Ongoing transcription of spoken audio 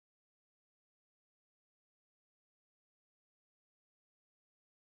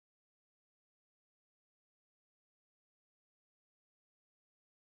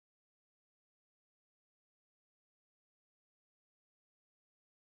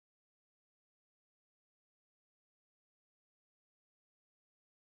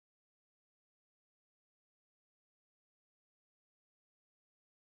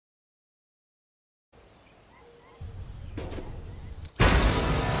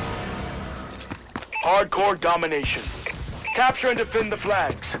Hardcore domination. Capture and defend the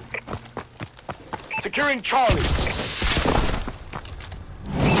flags. Securing Charlie.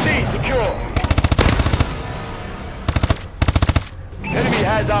 C secure. Enemy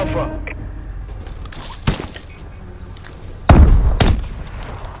has Alpha.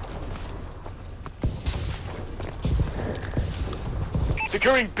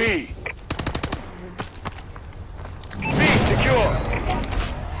 Securing B. B secure.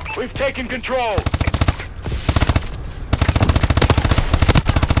 We've taken control.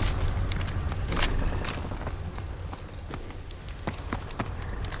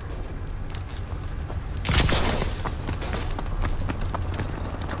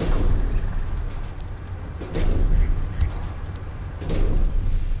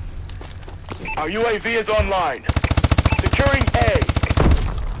 Our UAV is online. Securing A.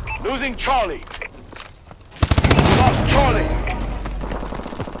 Losing Charlie. Lost Charlie.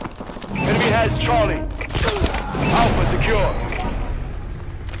 Enemy has Charlie. Alpha secure.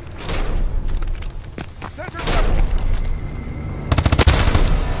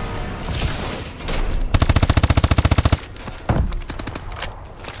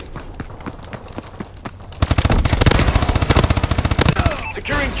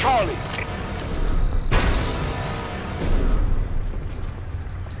 Securing Charlie.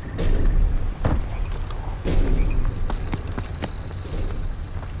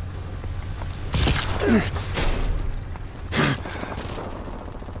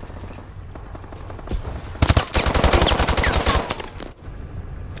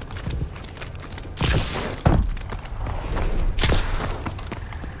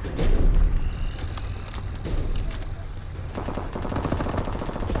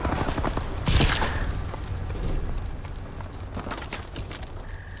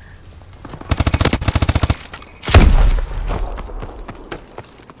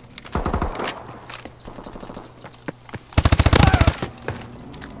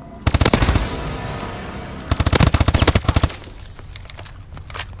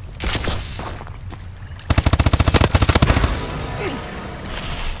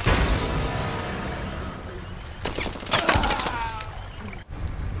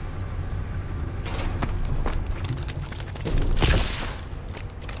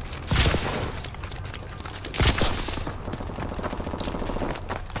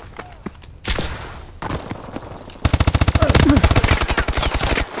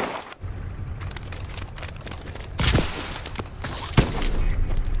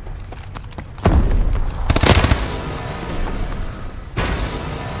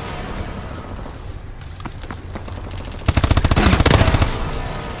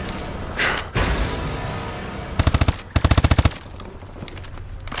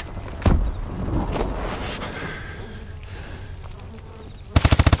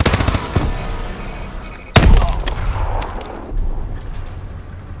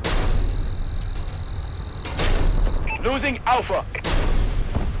 Losing Alpha.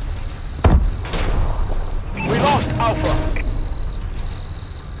 We lost Alpha.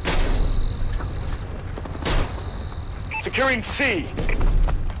 Securing C.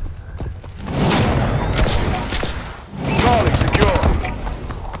 Charlie secure.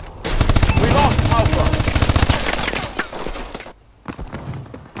 We lost Alpha.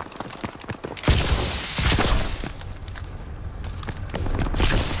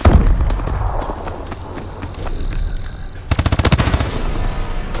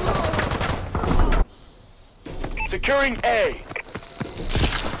 Securing A.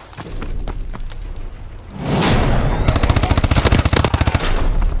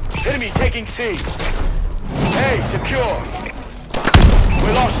 Enemy taking C. A secure.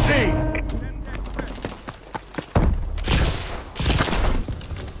 We lost C.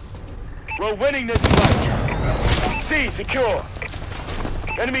 We're winning this fight. C secure.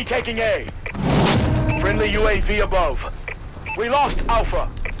 Enemy taking A. Friendly UAV above. We lost Alpha.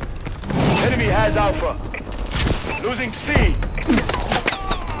 Enemy has Alpha. Losing C.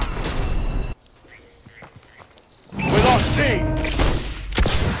 We lost C.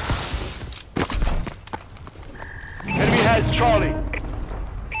 Enemy has Charlie.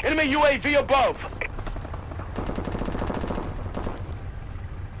 Enemy UAV above.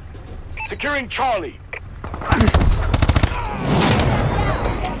 Securing Charlie.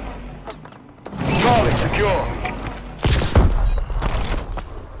 Charlie secure.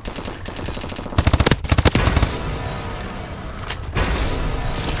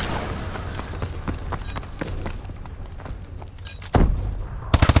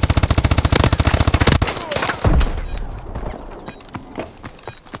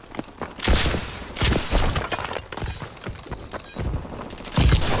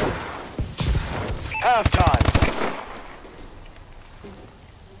 Halftime.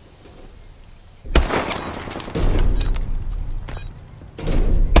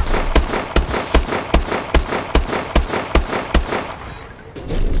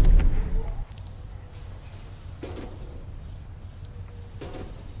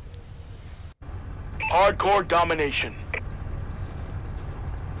 Hardcore domination.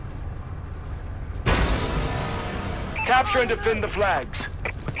 Capture and defend the flags.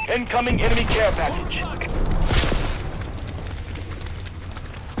 Incoming enemy care package.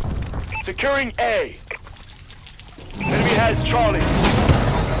 Securing A. Enemy has Charlie.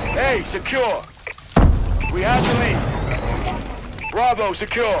 A secure. We have the lead. Bravo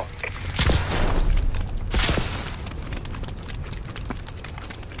secure.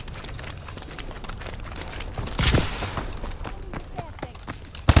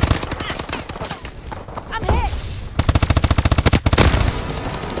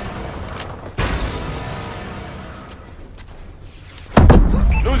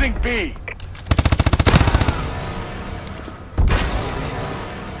 Losing B.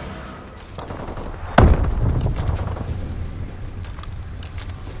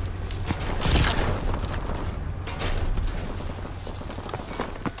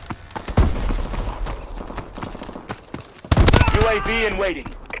 UAV in waiting.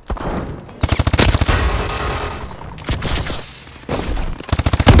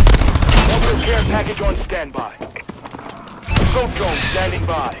 Mobile care package on standby. Scope drone standing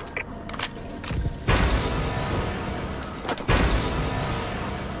by.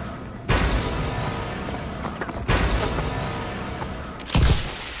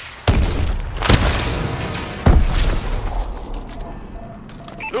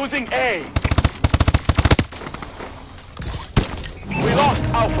 Losing A. We lost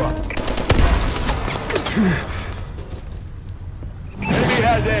Alpha. Enemy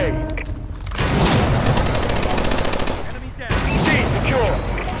has A.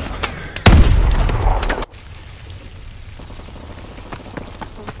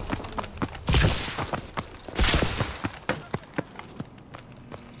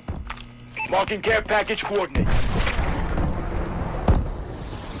 Marking care package coordinates.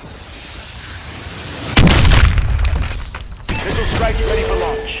 Missile strikes ready for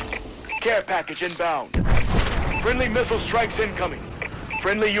launch. Care package inbound. Friendly missile strikes incoming.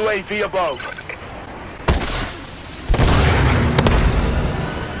 Friendly UAV above.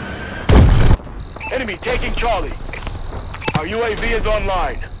 Enemy taking Charlie. Our UAV is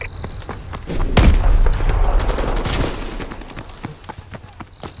online.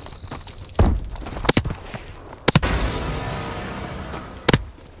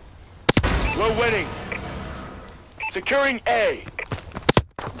 We're winning. Securing A.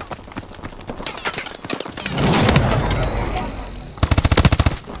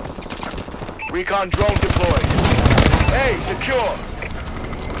 Recon drone deployed. A secure.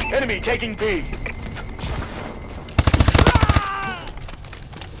 Enemy taking B.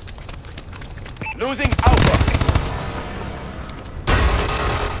 Losing Alpha.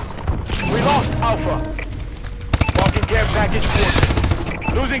 We lost Alpha. Marking care package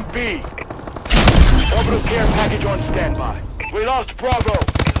coordinates. Losing B. Orbital care package on standby. We lost Bravo.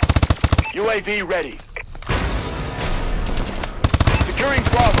 UAV ready. Securing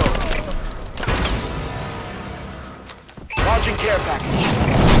Bravo. Launching care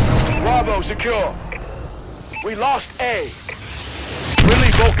package. Bravo secure. We lost A.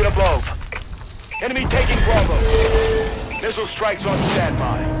 Friendly Vulcan above. Enemy taking Bravo. Missile strikes on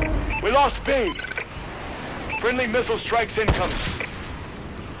standby. We lost B. Friendly missile strikes incoming.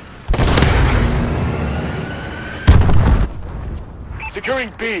 Securing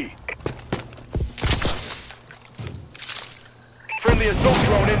B. Friendly assault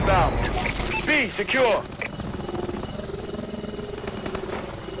drone inbound. B secure.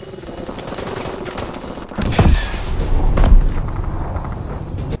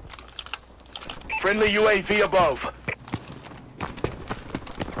 Friendly UAV above.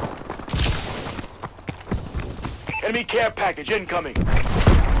 Enemy care package incoming.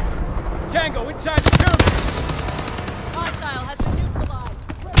 Tango inside the pyramid! Hostile has been neutralized.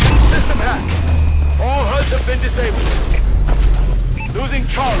 System hack. All HUDs have been disabled. Losing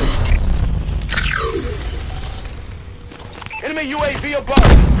Charlie. Enemy UAV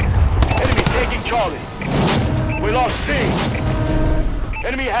above. Enemy taking Charlie. We lost C.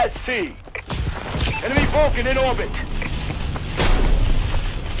 Enemy has C. Enemy Vulcan in orbit.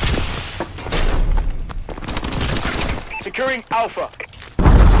 Securing Alpha.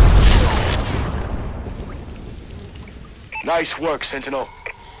 Nice work, Sentinel.